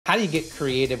How do you get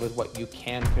creative with what you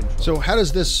can control? So how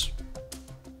does this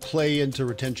play into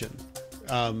retention?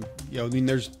 I mean,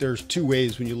 there's two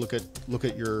ways when you look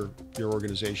at your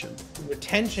organization.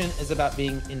 Retention is about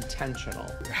being intentional.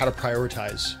 How to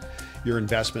prioritize your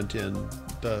investment in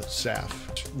the staff.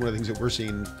 One of the things that we're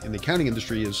seeing in the accounting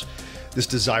industry is this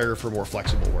desire for more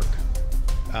flexible work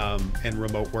and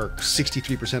remote work.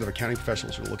 63% of accounting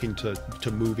professionals are looking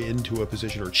to move into a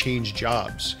position or change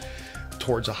jobs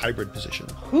towards a hybrid position.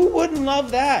 Who wouldn't love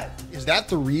that? Is that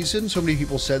the reason so many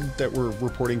people said that we're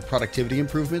reporting productivity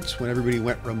improvements when everybody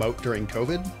went remote during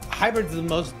COVID? Hybrid is the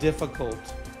most difficult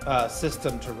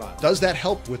system to run. Does that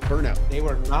help with burnout? They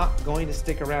were not going to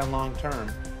stick around long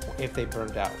term if they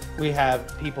burned out. We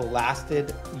have people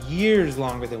lasted years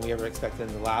longer than we ever expected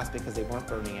them to last because they weren't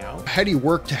burning out. How do you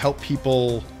work to help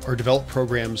people or develop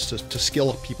programs to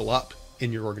skill people up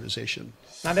in your organization?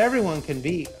 Not everyone can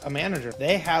be a manager.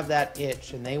 They have that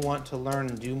itch and they want to learn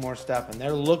and do more stuff and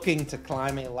they're looking to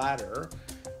climb a ladder.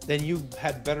 Then you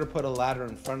had better put a ladder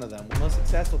in front of them. The most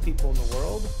successful people in the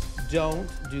world don't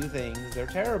do things they're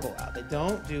terrible at. They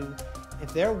don't do,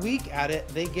 if they're weak at it,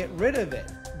 they get rid of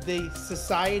it. The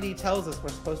society tells us we're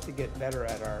supposed to get better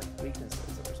at our weaknesses,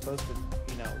 that we're supposed to,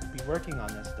 be working on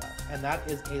this stuff. And that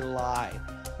is a lie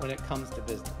when it comes to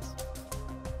business.